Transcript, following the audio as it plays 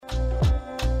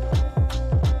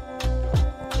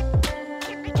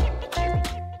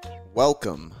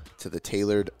Welcome to the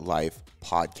Tailored Life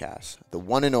Podcast, the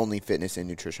one and only fitness and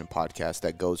nutrition podcast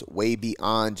that goes way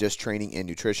beyond just training and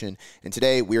nutrition. And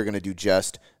today we are going to do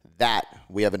just that.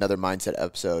 We have another mindset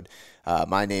episode.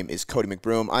 My name is Cody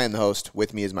McBroom. I am the host.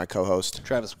 With me is my co-host,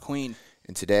 Travis McQueen.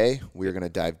 And today we are going to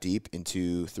dive deep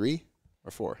into 3 or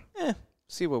 4.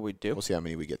 See what we do. We'll see how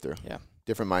many we get through. Yeah.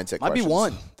 Different mindset Might questions. be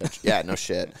one. Yeah, no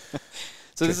shit.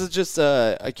 So this is just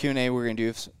a Q&A we're going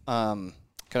to do.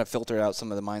 Kind of filter out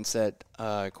some of the mindset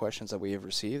questions that we have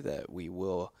received that we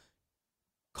will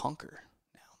conquer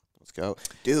now. Let's go.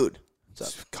 Dude,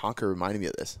 Conquer reminded me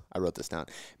of this. I wrote this down.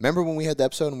 Remember when we had the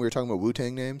episode and we were talking about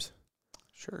Wu-Tang names?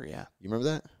 Sure, yeah. You remember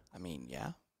that? I mean,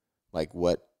 yeah. Like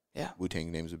what Yeah.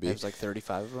 Wu-Tang names would be? There's like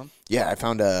 35 of them. Yeah, I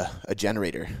found a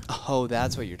generator. Oh,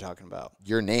 that's what you're talking about.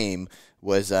 Your name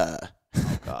was Oh,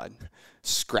 God.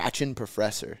 Scratchin'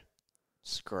 Professor.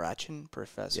 Scratchin'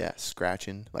 Professor. Yeah,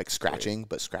 scratching, like scratching,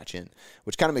 but scratching,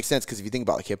 which kind of makes sense because if you think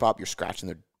about like hip hop, you're scratching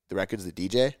the records, the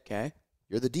DJ. Okay.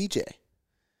 You're the DJ. I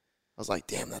was like,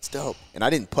 damn, that's dope. And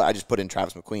I just put in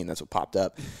Travis McQueen. That's what popped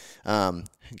up.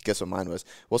 Guess what mine was?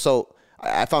 Well, so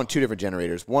I found 2 different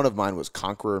generators. One of mine was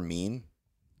Conqueror Mean.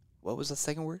 What was the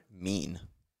second word? Mean.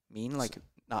 Mean, like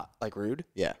not like rude?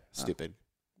 Yeah, stupid.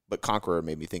 But Conqueror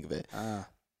made me think of it. Ah.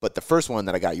 But the first one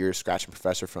that I got your Scratching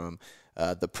Professor from,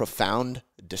 the Profound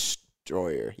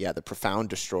Destroyer. Yeah, the Profound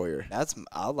Destroyer.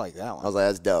 I like that one. I was like,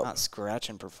 that's dope. Not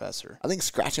Scratchin' Professor. I think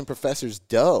Scratching Professor's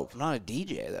dope. I'm not a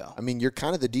DJ, though. I mean, you're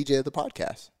kind of the DJ of the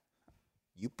podcast.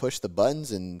 You push the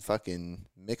buttons and fucking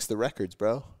mix the records,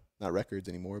 bro. Not records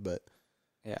anymore, but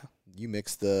Yeah. you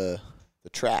mix the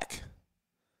track.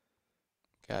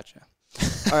 Gotcha.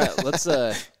 All right, let's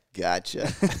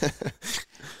Gotcha.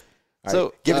 All So,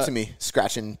 right, give it to me,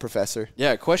 Scratching Professor.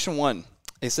 Yeah, question 1.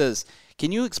 It says,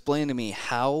 "Can you explain to me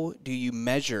how do you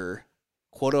measure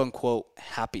quote unquote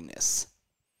happiness?"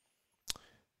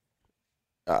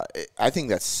 I think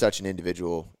that's such an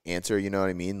individual answer, you know what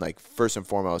I mean? Like, first and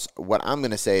foremost, what I'm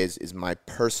going to say is my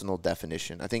personal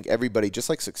definition. I think everybody, just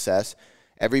like success,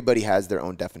 everybody has their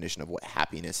own definition of what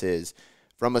happiness is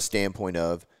from a standpoint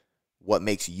of what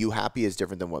makes you happy is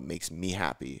different than what makes me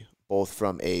happy, both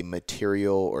from a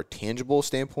material or tangible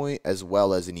standpoint as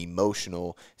well as an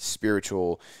emotional,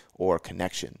 spiritual, or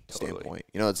connection standpoint.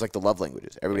 You know, it's like the love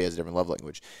languages. Everybody has a different love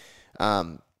language.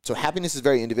 So happiness is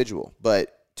very individual.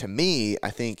 But to me,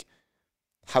 I think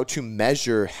how to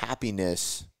measure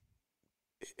happiness,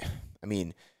 I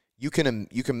mean, you can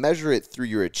measure it through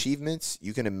your achievements.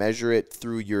 You can measure it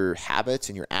through your habits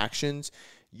and your actions.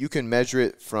 You can measure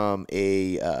it from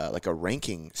a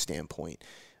ranking standpoint.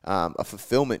 A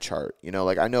fulfillment chart, you know,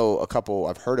 like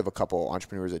I've heard of a couple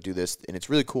entrepreneurs that do this, and it's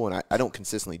really cool. And I don't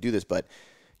consistently do this, but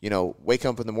you know, wake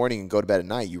up in the morning and go to bed at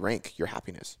night, you rank your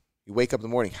happiness. You wake up in the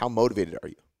morning, how motivated are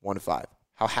you? 1 to 5.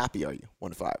 How happy are you?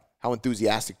 1 to 5. How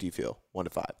enthusiastic do you feel? 1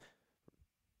 to 5.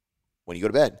 When you go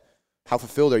to bed, how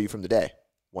fulfilled are you from the day?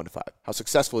 1 to 5. How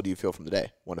successful do you feel from the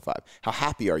day? 1 to 5. How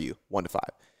happy are you? 1 to 5.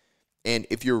 And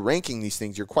if you're ranking these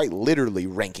things, you're quite literally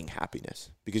ranking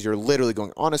happiness because you're literally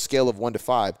going on a scale of 1 to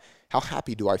 5. How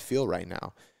happy do I feel right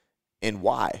now? And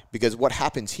why? Because what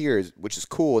happens here is, which is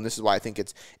cool, and this is why I think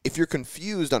it's, if you're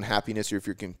confused on happiness or if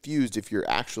you're confused if you're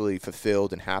actually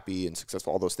fulfilled and happy and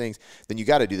successful, all those things, then you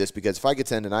got to do this because if I get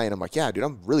to end tonight and I'm like, yeah, dude,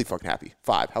 I'm really fucking happy.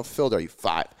 5. How fulfilled are you?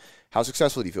 5. How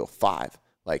successful do you feel? 5.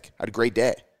 Like, I had a great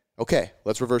day. Okay,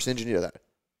 let's reverse engineer that.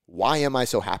 Why am I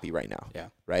so happy right now? Yeah.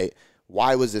 Right?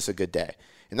 Why was this a good day?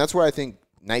 And that's where I think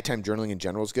nighttime journaling in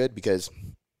general is good because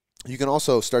you can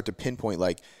also start to pinpoint,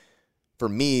 like, for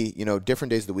me, you know,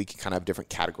 different days of the week, you kind of have different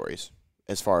categories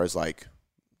as far as like,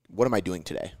 what am I doing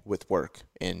today with work?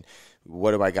 And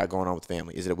what have I got going on with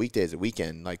family? Is it a weekday? Is it a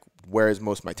weekend? Like, where is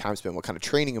most of my time spent? What kind of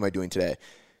training am I doing today?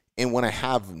 And when I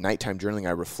have nighttime journaling,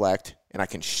 I reflect and I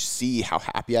can see how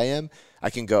happy I am.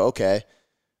 I can go, okay,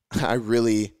 I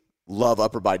really love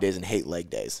upper body days and hate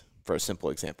leg days, for a simple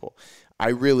example. I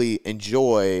really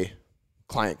enjoy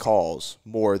client calls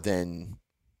more than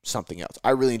something else. I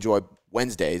really enjoy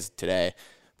Wednesdays today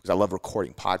because I love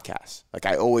recording podcasts. Like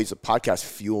podcasts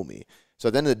fuel me. So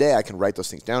at the end of the day, I can write those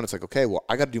things down. It's like, okay, well,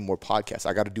 I got to do more podcasts.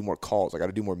 I got to do more calls. I got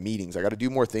to do more meetings. I got to do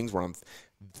more things where I'm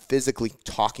physically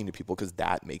talking to people because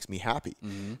that makes me happy.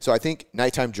 Mm-hmm. So I think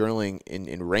nighttime journaling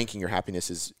and ranking your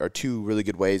happiness are 2 really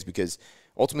good ways because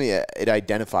ultimately it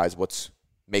identifies what's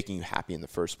making you happy in the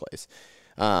first place.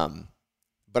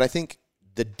 But I think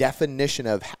the definition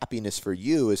of happiness for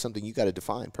you is something you got to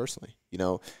define personally. You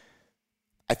know,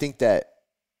 I think that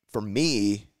for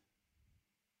me,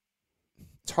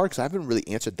 it's hard because I haven't really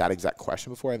answered that exact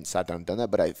question before. I haven't sat down and done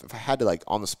that. But if I had to, like,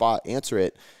 on the spot answer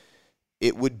it,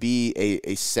 it would be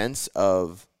a sense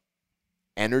of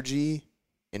energy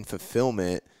and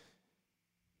fulfillment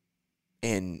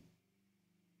and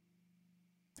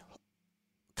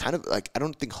kind of like, I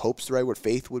don't think hope's the right word.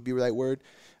 Faith would be the right word.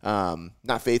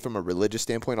 Not faith from a religious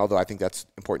standpoint, although I think that's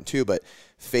important too, but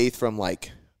faith from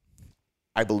like,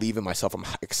 I believe in myself. I'm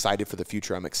excited for the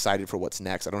future. I'm excited for what's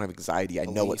next. I don't have anxiety. I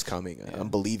know what's coming. Yeah. I'm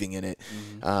believing in it.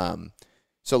 Mm-hmm.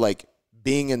 So like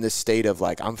being in this state of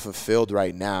like, I'm fulfilled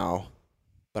right now,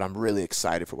 but I'm really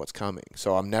excited for what's coming.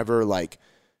 So I'm never like,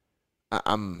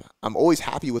 I'm always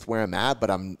happy with where I'm at, but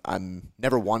I'm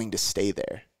never wanting to stay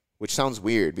there, which sounds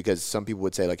weird because some people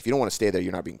would say like, if you don't want to stay there,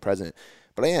 you're not being present.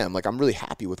 But I am. Like, I'm really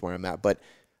happy with where I'm at, but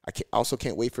I also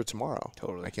can't wait for tomorrow.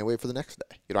 Totally. I can't wait for the next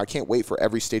day. You know, I can't wait for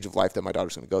every stage of life that my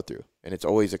daughter's going to go through. And it's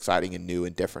always exciting and new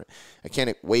and different. I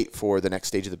can't wait for the next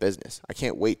stage of the business. I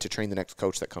can't wait to train the next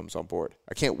coach that comes on board.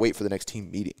 I can't wait for the next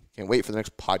team meeting. I can't wait for the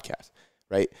next podcast,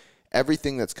 right?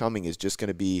 Everything that's coming is just going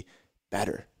to be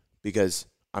better because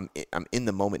I'm in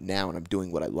the moment now and I'm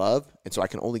doing what I love. And so I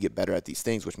can only get better at these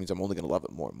things, which means I'm only going to love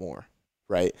it more and more,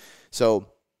 right? So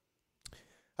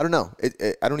I don't know.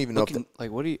 I don't even know. Like,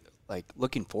 what do you, like,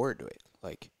 looking forward to it?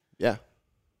 Like, yeah,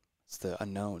 it's the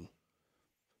unknown.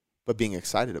 But being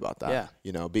excited about that, yeah,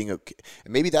 you know, and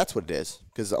maybe that's what it is,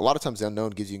 because a lot of times the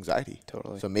unknown gives you anxiety.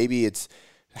 Totally. So maybe it's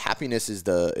happiness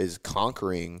is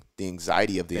conquering the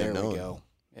anxiety of the unknown. There we go.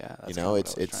 Yeah, that's you know,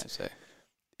 what I was trying to say.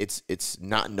 It's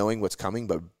not knowing what's coming,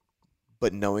 but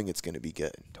knowing it's going to be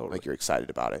good. Totally. Like you're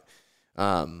excited about it.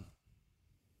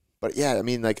 But yeah, I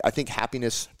mean, like, I think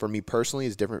happiness for me personally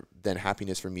is different than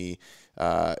happiness for me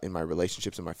in my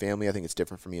relationships and my family. I think it's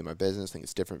different for me in my business. I think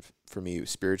it's different for me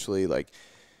spiritually, like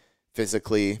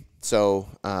physically. So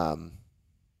I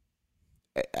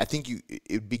think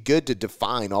it'd be good to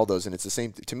define all those. And it's the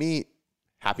same. To me,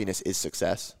 happiness is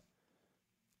success.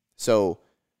 So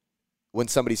when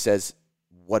somebody says,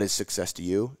 what is success to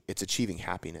you? It's achieving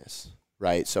happiness,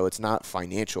 right? So it's not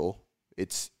financial.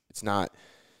 It's not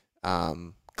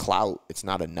clout. It's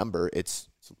not a number. It's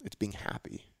being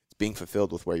happy. It's being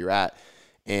fulfilled with where you're at.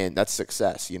 And that's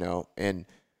success, you know? And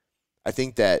I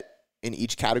think that in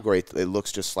each category, it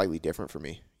looks just slightly different for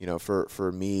me. You know,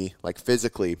 for me, like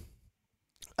physically,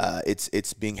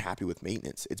 it's being happy with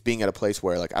maintenance. It's being at a place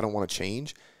where like, I don't want to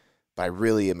change, but I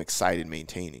really am excited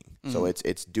maintaining. Mm-hmm. So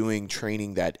it's doing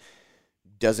training that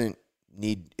doesn't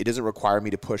require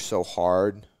me to push so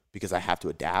hard because I have to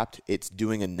adapt. It's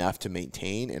doing enough to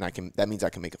maintain, and that means I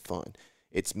can make it fun.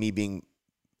 It's me being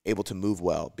able to move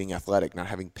well, being athletic, not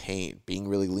having pain, being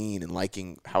really lean and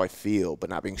liking how I feel,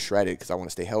 but not being shredded because I want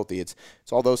to stay healthy. It's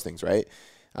all those things, right?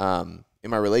 In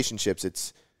my relationships,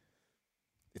 it's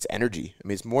energy. I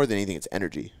mean, it's more than anything, it's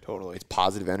energy. Totally. It's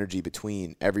positive energy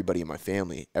between everybody in my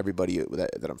family, everybody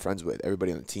that I'm friends with,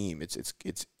 everybody on the team. It's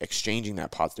exchanging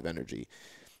that positive energy.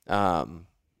 For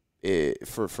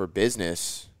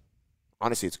business,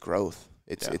 honestly, it's growth.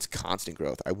 It's constant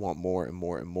growth. I want more and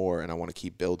more and more, and I want to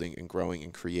keep building and growing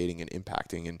and creating and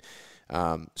impacting.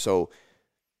 And so,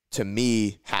 to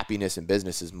me, happiness in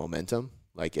business is momentum.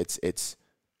 Like it's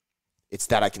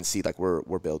that I can see, like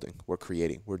we're building, we're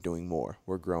creating, we're doing more,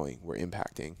 we're growing, we're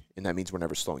impacting, and that means we're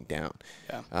never slowing down.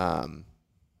 Yeah.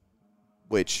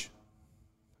 Which,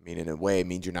 I mean, in a way, it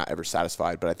means you're not ever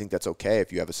satisfied. But I think that's okay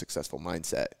if you have a successful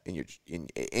mindset,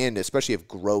 and especially if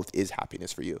growth is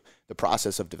happiness for you. The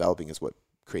process of developing is what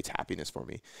creates happiness for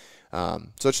me.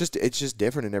 So it's just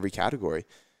different in every category.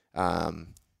 Yeah,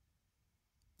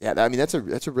 I mean, that's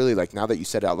a really, like, now that you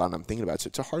said it out loud and I'm thinking about it,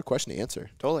 it's a hard question to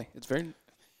answer. Totally. It's very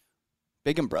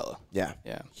big umbrella. Yeah.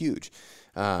 Yeah. Huge.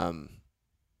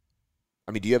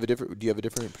 I mean, do you have a different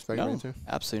perspective? No, answer?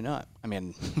 Absolutely not. I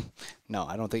mean, no,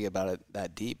 I don't think about it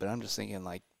that deep, but I'm just thinking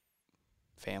like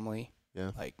family,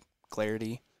 like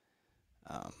clarity,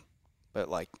 but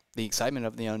like the excitement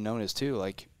of the unknown is too,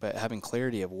 like, but having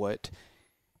clarity of can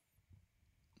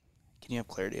you have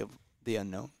clarity of the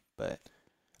unknown? But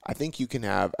I think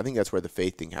that's where the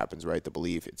faith thing happens, right? The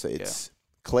belief. It's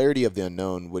clarity of the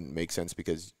unknown wouldn't make sense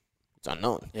because it's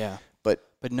unknown. Yeah.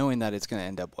 But knowing that it's going to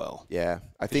end up well. Yeah.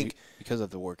 I think because of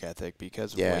the work ethic,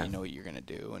 because of what you know what you're going to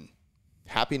do. And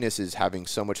happiness is having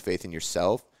so much faith in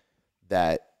yourself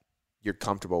that you're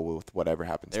comfortable with whatever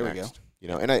happens next. There we go. You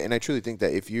know, and I truly think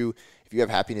that if you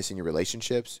have happiness in your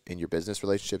relationships, in your business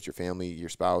relationships, your family, your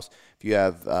spouse, if you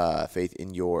have faith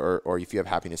in or if you have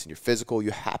happiness in your physical, you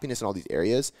have happiness in all these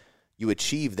areas, you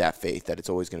achieve that faith that it's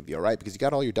always going to be all right because you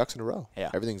got all your ducks in a row. Yeah.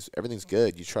 Everything's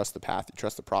good. You trust the path, you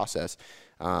trust the process,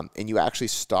 and you actually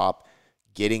stop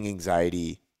getting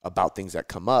anxiety about things that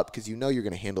come up because you know you're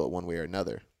going to handle it one way or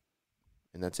another,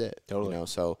 and that's it. Totally. You know,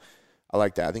 so I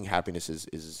like that. I think happiness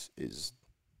is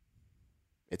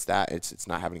It's that. It's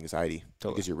not having anxiety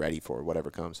Totally. because you're ready for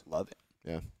whatever comes. Love it.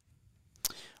 Yeah.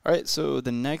 All right, so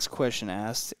the next question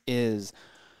asked is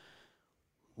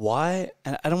why,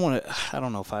 and I don't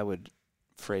know if I would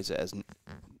phrase it as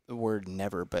the word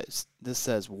never, but this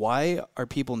says, why are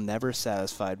people never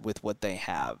satisfied with what they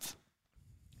have?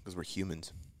 Because we're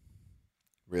humans.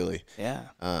 Really. Yeah.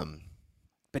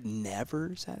 But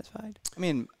never satisfied? I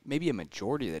mean, maybe a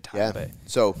majority of the time. Yeah. But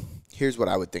So here's what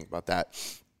I would think about that.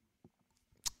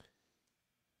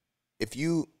 If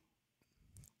you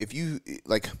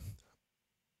like,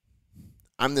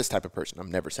 I'm this type of person. I'm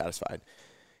never satisfied.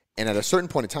 And at a certain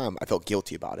point in time, I felt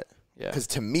guilty about it. yeah. Because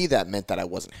to me, that meant that I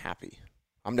wasn't happy.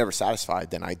 I'm never satisfied,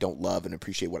 then I don't love and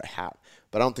appreciate what I have.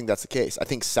 But I don't think that's the case. I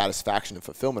think satisfaction and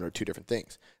fulfillment are two different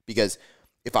things. Because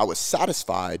if I was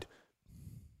satisfied,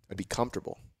 I'd be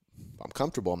comfortable. If I'm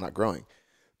comfortable, I'm not growing.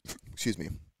 Excuse me.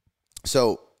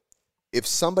 So if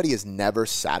somebody is never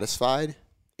satisfied,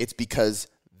 it's because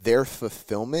their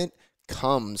fulfillment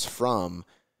comes from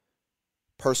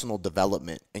personal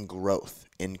development and growth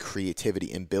and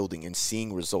creativity and building and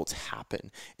seeing results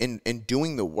happen and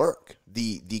doing the work,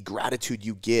 the gratitude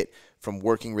you get from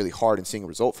working really hard and seeing a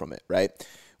result from it, right?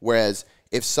 Whereas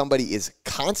if somebody is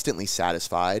constantly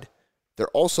satisfied, they're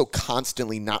also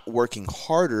constantly not working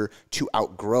harder to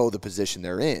outgrow the position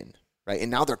they're in, right?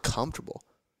 And now they're comfortable.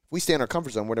 If we stay in our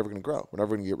comfort zone, we're never going to grow. We're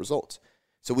never going to get results.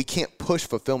 So we can't push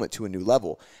fulfillment to a new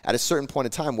level. At a certain point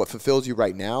in time, what fulfills you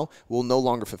right now will no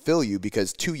longer fulfill you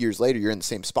because 2 years later, you're in the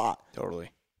same spot.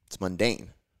 Totally. It's mundane,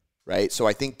 right? So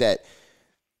I think that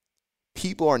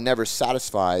people are never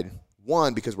satisfied,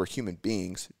 one, because we're human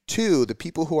beings. Two, the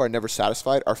people who are never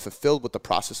satisfied are fulfilled with the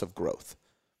process of growth.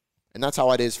 And that's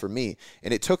how it is for me.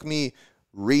 And it took me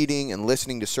reading and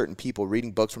listening to certain people,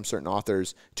 reading books from certain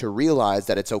authors to realize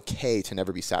that it's okay to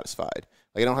never be satisfied.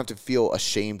 Like I don't have to feel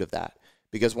ashamed of that.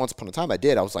 Because once upon a time I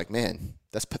did, I was like, man,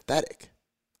 that's pathetic.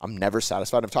 I'm never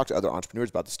satisfied. I've talked to other entrepreneurs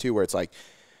about this too, where it's like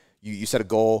you set a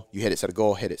goal, you hit it, set a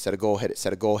goal, hit it, set a goal, hit it,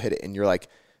 set a goal, hit it. And you're like,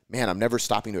 man, I'm never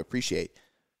stopping to appreciate.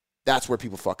 That's where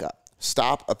people fuck up.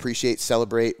 Stop, appreciate,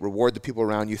 celebrate, reward the people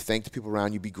around you, thank the people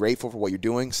around you, be grateful for what you're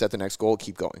doing, set the next goal,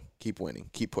 keep going, keep winning,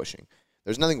 keep pushing.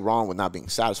 There's nothing wrong with not being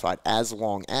satisfied as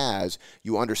long as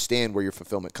you understand where your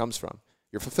fulfillment comes from.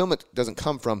 Your fulfillment doesn't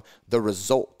come from the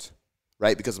result,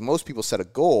 right? Because most people set a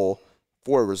goal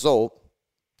for a result.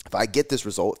 If I get this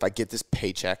result, if I get this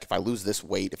paycheck, if I lose this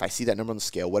weight, if I see that number on the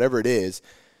scale, whatever it is,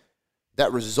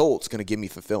 that result's going to give me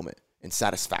fulfillment and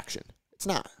satisfaction. It's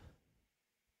not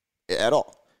at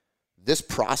all. This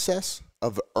process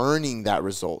of earning that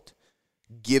result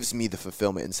gives me the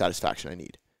fulfillment and satisfaction I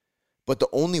need. But the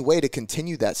only way to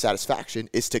continue that satisfaction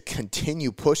is to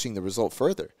continue pushing the result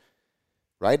further.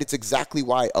 Right? It's exactly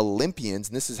why Olympians,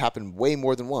 and this has happened way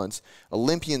more than once,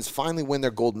 Olympians finally win their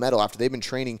gold medal after they've been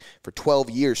training for 12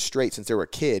 years straight since they were a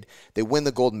kid. They win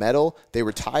the gold medal, they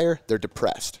retire, they're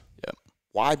depressed. Yep.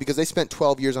 Why? Because they spent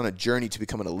 12 years on a journey to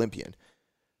become an Olympian.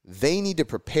 They need to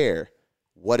prepare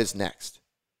what is next.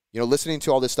 You know, listening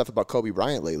to all this stuff about Kobe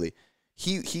Bryant lately,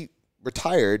 he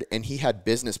retired and he had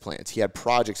business plans. He had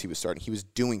projects he was starting. He was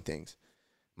doing things.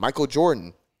 Michael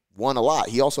Jordan won a lot.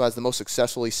 He also has the most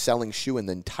successfully selling shoe in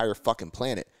the entire fucking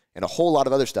planet and a whole lot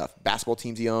of other stuff. Basketball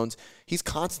teams he owns. He's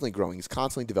constantly growing. He's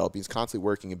constantly developing. He's constantly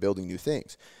working and building new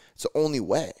things. It's the only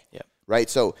way, right?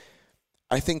 So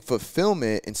I think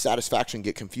fulfillment and satisfaction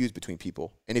get confused between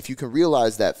people. And if you can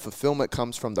realize that fulfillment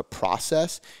comes from the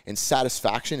process and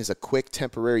satisfaction is a quick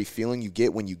temporary feeling you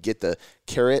get when you get the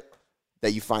carrot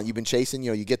that you find you've been chasing,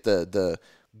 you know, you get the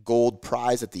gold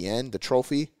prize at the end, the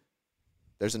trophy.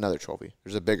 There's another trophy.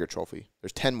 There's a bigger trophy.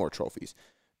 There's 10 more trophies.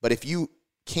 But if you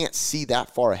can't see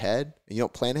that far ahead and you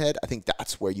don't plan ahead, I think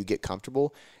that's where you get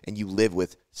comfortable and you live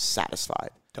with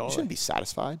satisfied. Totally. You shouldn't be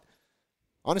satisfied.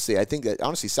 Honestly, I think that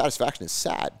satisfaction is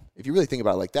sad. If you really think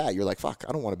about it like that, you're like, fuck,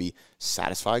 I don't want to be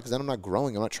satisfied because then I'm not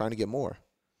growing. I'm not trying to get more.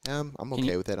 I'm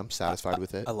okay with it. I'm satisfied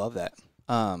with it. I love that.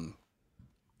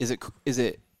 Is it,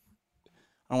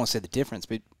 I don't want to say the difference,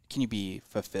 but can you be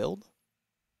fulfilled?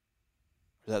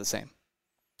 Or is that the same?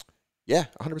 Yeah,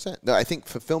 100%. No, I think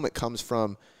fulfillment comes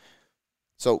from,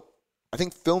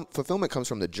 fulfillment comes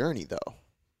from the journey, though.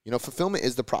 You know, fulfillment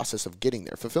is the process of getting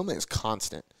there. Fulfillment is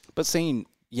constant. But saying,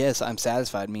 yes, I'm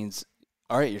satisfied means,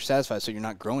 all right, you're satisfied, so you're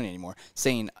not growing anymore.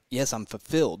 Saying, yes, I'm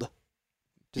fulfilled,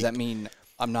 does that mean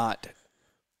I'm not?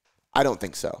 I don't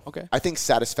think so. Okay. I think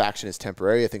satisfaction is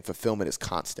temporary. I think fulfillment is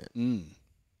constant.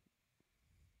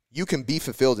 You can be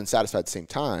fulfilled and satisfied at the same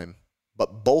time,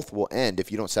 but both will end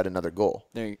if you don't set another goal.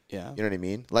 Yeah. You know what I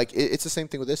mean? Like, it's the same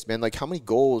thing with this, man. Like, how many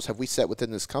goals have we set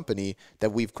within this company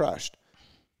that we've crushed?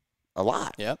 A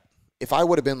lot. Yep. if I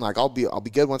would have been like, I'll be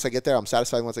good once I get there, I'm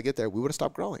satisfied once I get there, we would have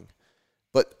stopped growing.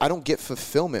 But I don't get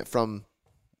fulfillment from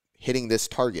hitting this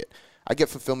target. I get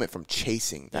fulfillment from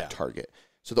chasing that target.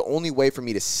 So the only way for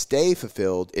me to stay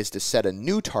fulfilled is to set a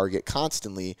new target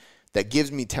constantly that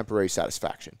gives me temporary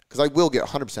satisfaction. Because I will get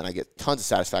 100%. I get tons of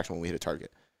satisfaction when we hit a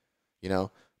target. You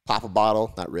know, pop a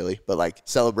bottle, not really, but like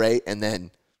celebrate and then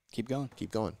keep going.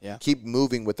 Yeah. Keep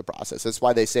moving with the process. That's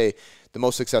why they say the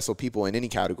most successful people in any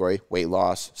category, weight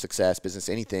loss, success, business,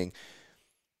 anything,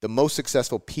 the most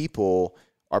successful people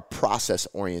are process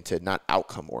oriented, not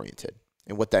outcome oriented.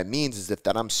 And what that means is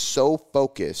that I'm so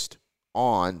focused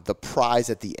on the prize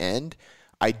at the end,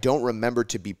 I don't remember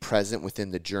to be present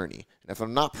within the journey. And if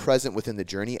I'm not present within the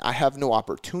journey, I have no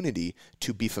opportunity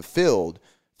to be fulfilled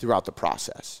throughout the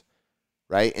process,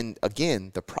 right? And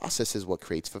again, the process is what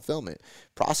creates fulfillment.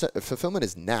 Fulfillment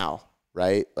is now,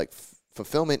 right? Like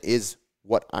fulfillment is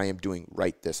what I am doing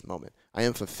right this moment. I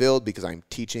am fulfilled because I'm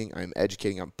teaching, I'm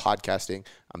educating, I'm podcasting,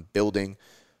 I'm building,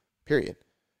 period.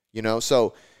 You know,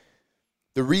 so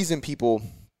the reason people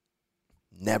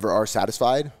never are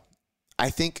satisfied, I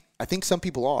think some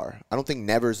people are. I don't think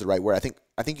never is the right word.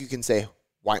 I think you can say,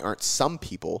 why aren't some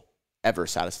people ever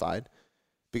satisfied?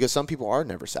 Because some people are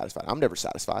never satisfied. I'm never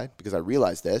satisfied because I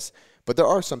realize this. But there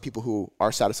are some people who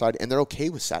are satisfied and they're okay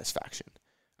with satisfaction.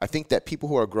 I think that people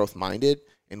who are growth-minded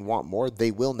and want more,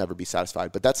 they will never be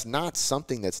satisfied. But that's not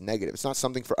something that's negative. It's not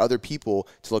something for other people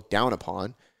to look down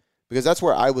upon. Because that's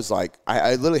where I was like,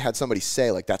 I literally had somebody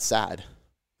say, like, that's sad.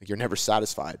 Like, you're never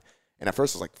satisfied. And at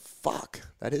first I was like, fuck,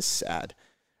 that is sad.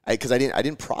 Because I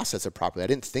didn't process it properly. I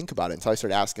didn't think about it until I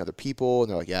started asking other people. And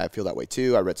they're like, yeah, I feel that way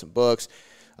too. I read some books.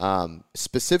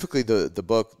 Specifically the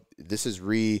book, this is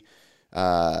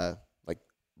reigniting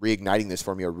this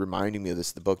for me or reminding me of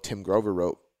this, the book Tim Grover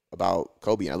wrote about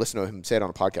Kobe. And I listened to him say it on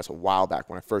a podcast a while back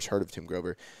when I first heard of Tim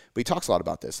Grover. But he talks a lot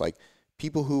about this. Like,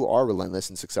 people who are relentless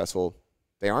and successful,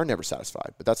 they are never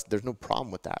satisfied. But there's no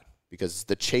problem with that because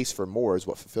the chase for more is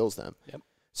what fulfills them. Yep.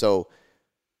 So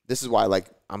this is why, like,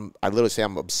 I literally say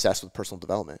I'm obsessed with personal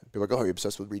development. People are like, oh, are you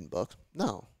obsessed with reading books?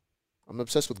 No. I'm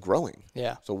obsessed with growing.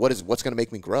 Yeah. So what's going to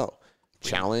make me grow?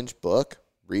 Challenge, book,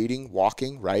 reading,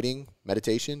 walking, writing,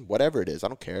 meditation, whatever it is. I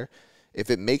don't care. If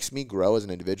it makes me grow as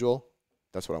an individual,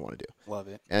 that's what I want to do. Love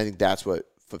it. And I think that's what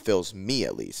fulfills me,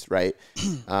 at least, right?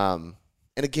 And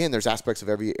again, there's aspects of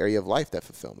every area of life that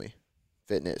fulfill me.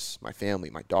 Fitness, my family,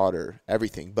 my daughter,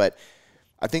 everything. But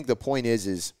I think the point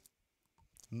is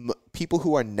people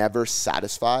who are never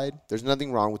satisfied, there's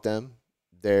nothing wrong with them.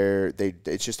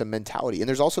 It's just a mentality. And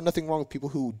there's also nothing wrong with people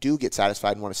who do get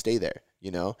satisfied and want to stay there.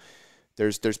 You know,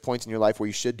 there's points in your life where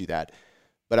you should do that.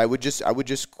 But I would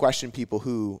just question people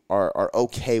who are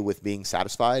okay with being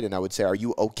satisfied. And I would say, are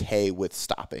you okay with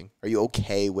stopping? Are you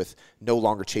okay with no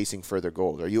longer chasing further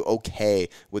goals? Are you okay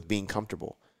with being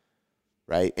comfortable?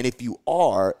 Right? And if you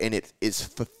are, and it is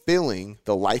fulfilling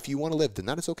the life you want to live, then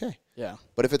that is okay. Yeah.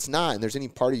 But if it's not, and there's any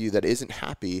part of you that isn't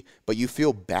happy, but you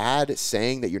feel bad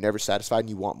saying that you're never satisfied and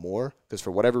you want more, because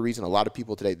for whatever reason, a lot of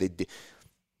people today,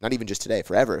 not even just today,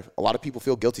 forever, a lot of people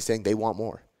feel guilty saying they want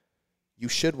more. You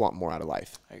should want more out of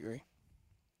life. I agree.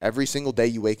 Every single day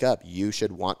you wake up, you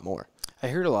should want more. I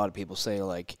heard a lot of people say,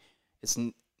 like, it's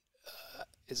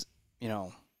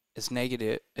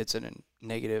negative. It's a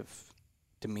negative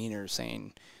demeanor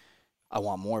saying, I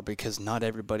want more, because not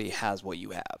everybody has what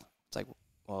you have. It's like,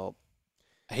 well,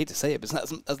 I hate to say it, but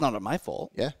that's not my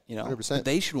fault. Yeah, you know, 100%.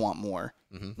 They should want more,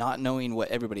 not knowing what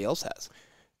everybody else has.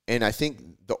 And I think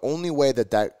the only way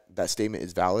that statement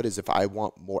is valid is if I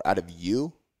want more out of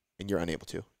you and you're unable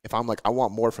to. If I'm like, I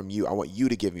want more from you, I want you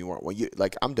to give me more.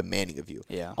 I'm demanding of you.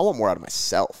 Yeah. I want more out of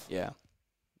myself. Yeah.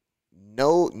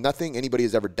 Nothing anybody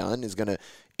has ever done is going to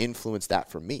influence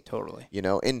that for me. Totally. You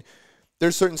know, and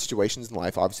there's certain situations in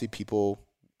life, obviously people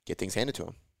get things handed to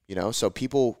them, you know? So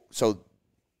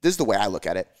this is the way I look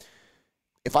at it.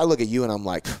 If I look at you and I'm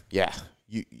like, yeah,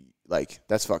 you like,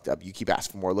 that's fucked up. You keep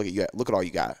asking for more. Look at all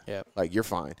you got. Yep. Like, you're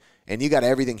fine. And you got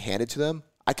everything handed to them.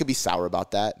 I could be sour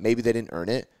about that. Maybe they didn't earn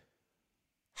it.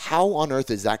 How on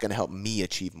earth is that going to help me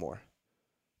achieve more?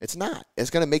 It's not. It's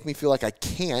going to make me feel like I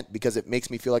can't, because it makes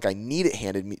me feel like I need it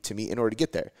handed to me in order to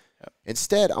get there. Yep.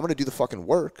 Instead, I'm going to do the fucking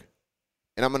work,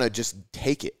 and I'm going to just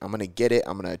take it. I'm going to get it.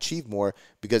 I'm going to achieve more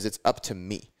because it's up to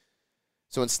me.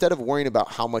 So instead of worrying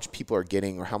about how much people are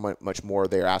getting or how much more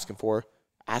they're asking for,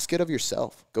 ask it of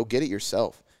yourself. Go get it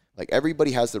yourself. Like,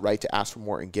 everybody has the right to ask for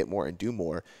more and get more and do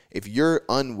more. If you're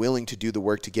unwilling to do the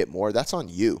work to get more, that's on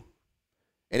you.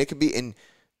 And it could be, and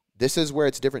this is where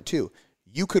it's different too.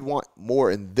 You could want more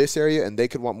in this area and they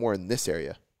could want more in this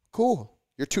area. Cool.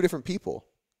 You're two different people.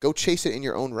 Go chase it in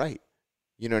your own right.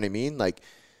 You know what I mean? Like,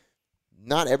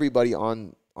 not everybody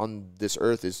on this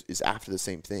earth is after the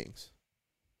same things,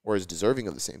 or is deserving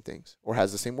of the same things, or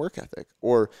has the same work ethic,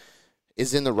 or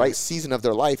is in the right season of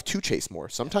their life to chase more.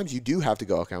 Sometimes you do have to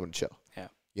go, okay, I'm going to chill. Yeah.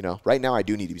 You know, right now I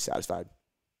do need to be satisfied,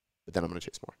 but then I'm going to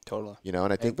chase more. Totally. You know,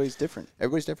 and I think everybody's different.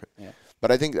 Everybody's different. Yeah.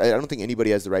 But I don't think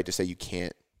anybody has the right to say you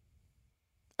can't.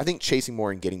 I think chasing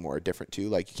more and getting more are different too.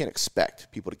 Like, you can't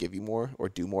expect people to give you more or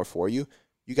do more for you.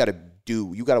 You got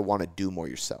to want to do more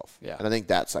yourself. Yeah. And I think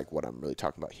that's like what I'm really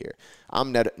talking about here.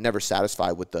 I'm never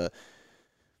satisfied with the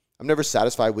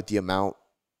amount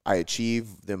I achieve,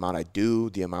 the amount I do,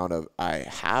 the amount of I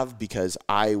have, because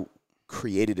I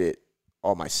created it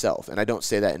all myself. And I don't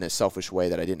say that in a selfish way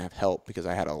that I didn't have help, because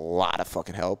I had a lot of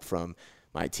fucking help from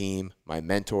my team, my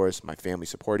mentors, my family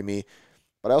supporting me.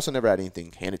 But I also never had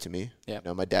anything handed to me. Yeah. You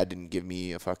know, my dad didn't give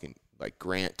me a fucking like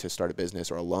grant to start a business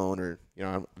or a loan, or, you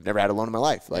know, I've never had a loan in my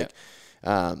life. Like,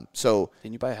 so.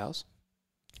 Didn't you buy a house?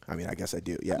 I mean, I guess I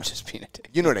do. Yeah. I'm just being a dick.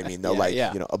 You know what I mean? Though,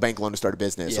 yeah. You know, a bank loan to start a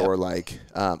business, or like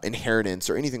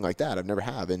inheritance or anything like that. I've never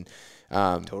have. And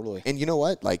totally. And you know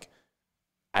what? Like,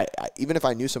 I even if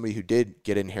I knew somebody who did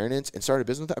get inheritance and started a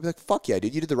business with that, I'd be like, fuck yeah,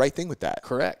 dude, you did the right thing with that.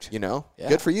 Correct. You know? Yeah.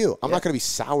 Good for you. I'm not going to be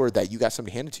sour that you got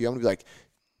something handed to you. I'm going to be like,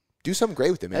 do something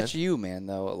great with it, man. That's you, man,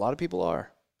 though. A lot of people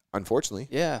are. Unfortunately.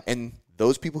 Yeah. And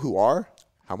those people who are,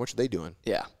 how much are they doing?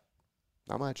 Yeah.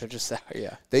 Not much. They're just sour,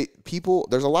 yeah.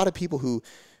 There's a lot of people who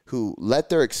let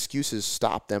their excuses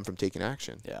stop them from taking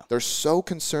action. Yeah. They're so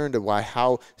concerned of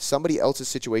how somebody else's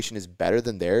situation is better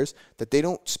than theirs that they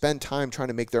don't spend time trying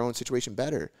to make their own situation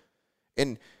better.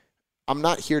 And I'm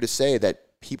not here to say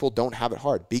that people don't have it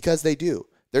hard, because they do.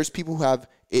 There's people who have,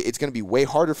 it's going to be way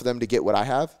harder for them to get what I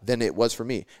have than it was for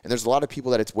me. And there's a lot of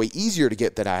people that it's way easier to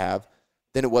get that I have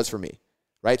than it was for me,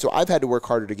 right? So I've had to work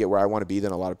harder to get where I want to be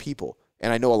than a lot of people.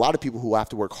 And I know a lot of people who have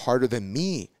to work harder than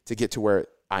me to get to where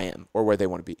I am or where they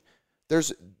want to be.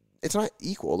 It's not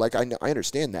equal. Like, I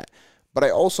understand that. But I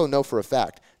also know for a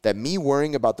fact that me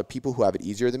worrying about the people who have it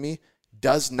easier than me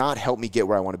does not help me get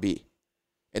where I want to be.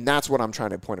 And that's what I'm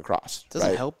trying to point across.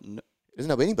 Doesn't help. It doesn't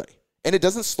help anybody. And it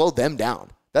doesn't slow them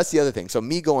down. That's the other thing. So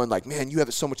me going like, man, you have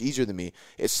it so much easier than me,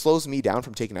 it slows me down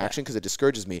from taking action because it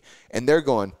discourages me. And they're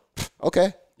going,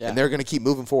 okay. Yeah. And they're going to keep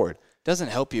moving forward. Doesn't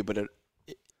help you, but it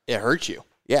hurts you.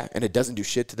 Yeah, and it doesn't do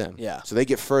shit to them. Yeah. So they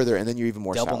get further, and then you're even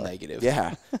more double sour. Negative.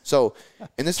 Yeah. So,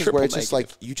 and this is where it's just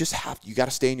negative. like you got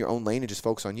to stay in your own lane and just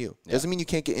focus on you. Yeah. Doesn't mean you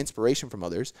can't get inspiration from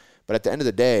others, but at the end of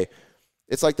the day,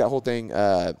 it's like that whole thing.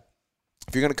 If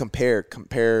you're going to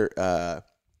compare the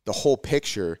whole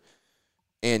picture,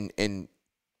 and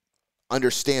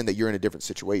understand that you're in a different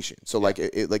situation. So like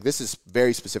like this is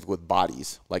very specific with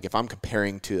bodies. Like if I'm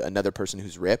comparing to another person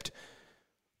who's ripped,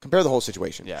 compare the whole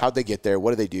situation. Yeah. How'd they get there?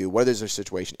 What do they do? What is their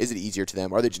situation? Is it easier to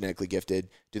them? Are they genetically gifted?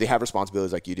 Do they have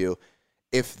responsibilities like you do?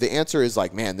 If the answer is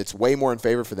like, man, that's way more in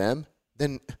favor for them,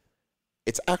 then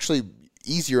it's actually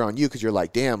easier on you because you're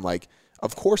like, damn, like,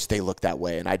 of course they look that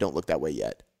way and I don't look that way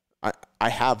yet. I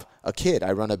have a kid.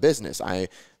 I run a business. I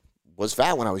was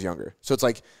fat when I was younger. So it's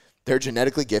like they're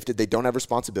genetically gifted. They don't have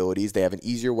responsibilities. They have an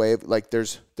easier way of, like,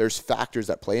 there's factors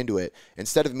that play into it.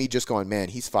 Instead of me just going, man,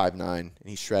 he's 5'9" and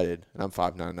he's shredded and I'm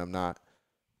 5'9" and I'm not.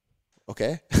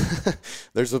 Okay.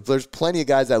 There's plenty of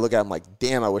guys that I look at, I'm like,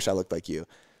 damn, I wish I looked like you.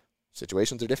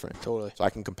 Situations are different. Totally. So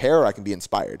I can compare or I can be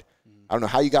inspired. I don't know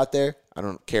how you got there. I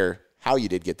don't care how you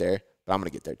did get there, but I'm going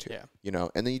to get there too. Yeah. You know,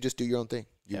 and then you just do your own thing.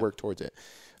 You work towards it.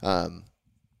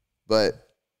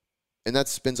 And that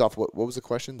spins off what was the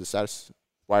question?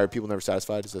 Why are people never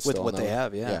satisfied? Is that with still what they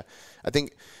have? Yeah. I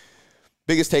think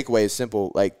biggest takeaway is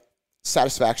simple. Like,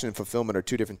 satisfaction and fulfillment are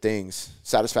two different things.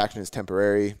 Satisfaction is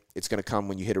temporary. It's going to come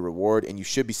when you hit a reward, and you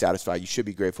should be satisfied. You should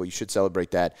be grateful. You should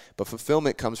celebrate that. But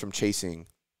fulfillment comes from chasing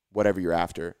whatever you're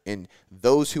after. And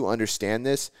those who understand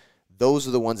this, those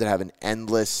are the ones that have an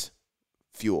endless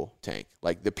fuel tank.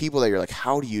 Like the people that you're like,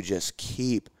 how do you just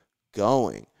keep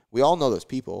going? We all know those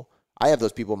people. I have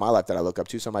those people in my life that I look up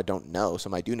to. Some I don't know.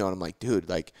 Some I do know. And I'm like, dude,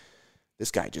 like,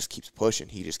 this guy just keeps pushing.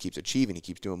 He just keeps achieving. He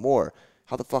keeps doing more.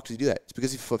 How the fuck does he do that? It's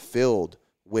because he's fulfilled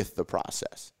with the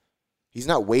process. He's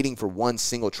not waiting for one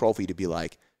single trophy to be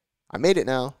like, I made it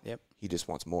now. Yep. He just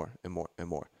wants more and more and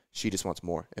more. She just wants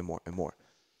more and more and more.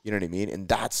 You know what I mean? And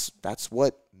that's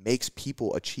what makes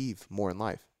people achieve more in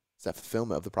life. It's that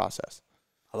fulfillment of the process.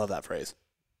 I love that phrase.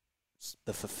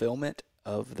 The fulfillment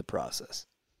of the process.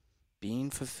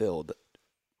 Being fulfilled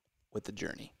with the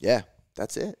journey. Yeah,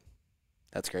 that's it.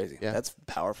 That's crazy. Yeah. That's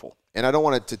powerful. And I don't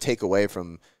want it to take away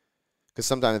from, because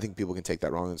sometimes I think people can take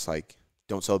that wrong. It's like,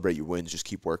 don't celebrate your wins, just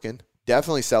keep working.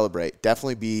 Definitely celebrate.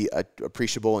 Definitely be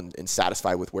appreciable and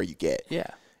satisfied with where you get.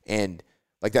 Yeah. And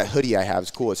like that hoodie I have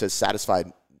is cool. It says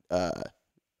satisfied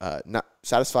not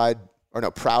satisfied, or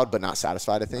no, proud but not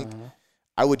satisfied, I think.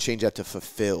 I would change that to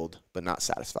fulfilled but not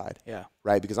satisfied. Yeah.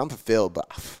 Right? Because I'm fulfilled, but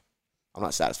I'm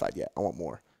not satisfied yet. I want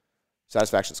more.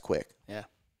 Satisfaction's quick. Yeah.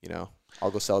 You know,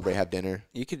 I'll go celebrate, have dinner.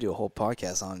 You could do a whole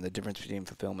podcast on the difference between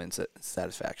fulfillment and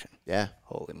satisfaction. Yeah.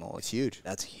 Holy moly. It's huge.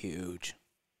 That's huge.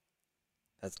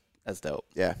 That's dope.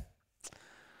 Yeah.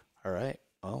 All right.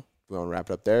 Well, We want to wrap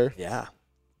it up there? yeah.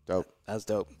 Dope. That's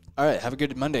dope. All right. Have a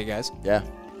good Monday, guys. Yeah.